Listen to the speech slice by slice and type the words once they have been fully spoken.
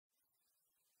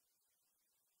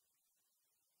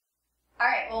All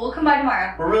right, well, we'll come by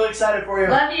tomorrow. We're really excited for you.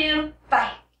 Love you.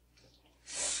 Bye.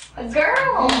 A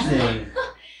girl. Amazing.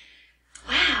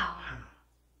 Wow.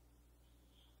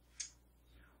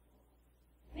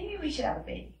 Maybe we should have a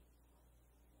baby.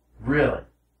 Really?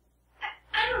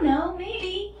 I don't know,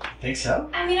 maybe. Think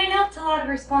so? I mean, I know it's a lot of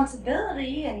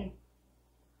responsibility, and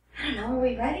I don't know, are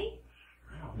we ready?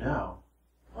 I don't know.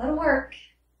 A lot of work.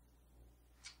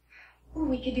 Ooh,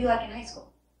 we could do like in high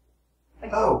school.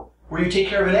 Like, Oh, where you take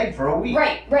care of an egg for a week.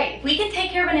 right. If we can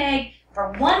take care of an egg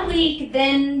for 1 week,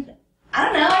 then, I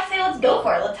don't know, I say let's go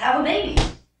for it. Let's have a baby.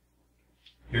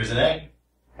 Here's an egg.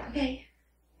 Okay.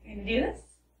 You gonna do this?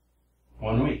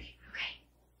 1 week. Okay.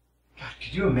 God,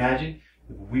 could you imagine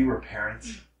if we were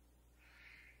parents?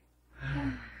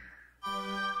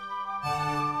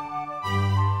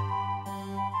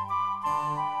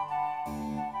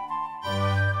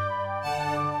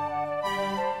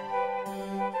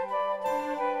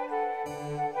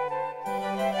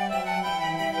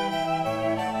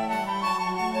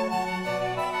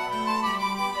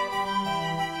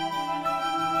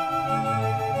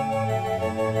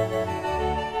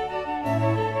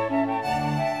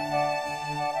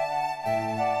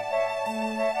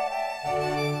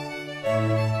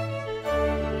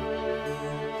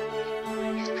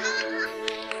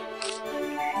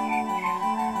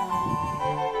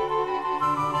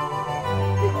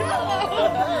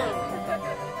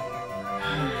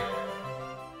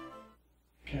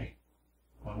 Okay.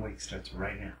 1 week starts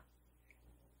right now.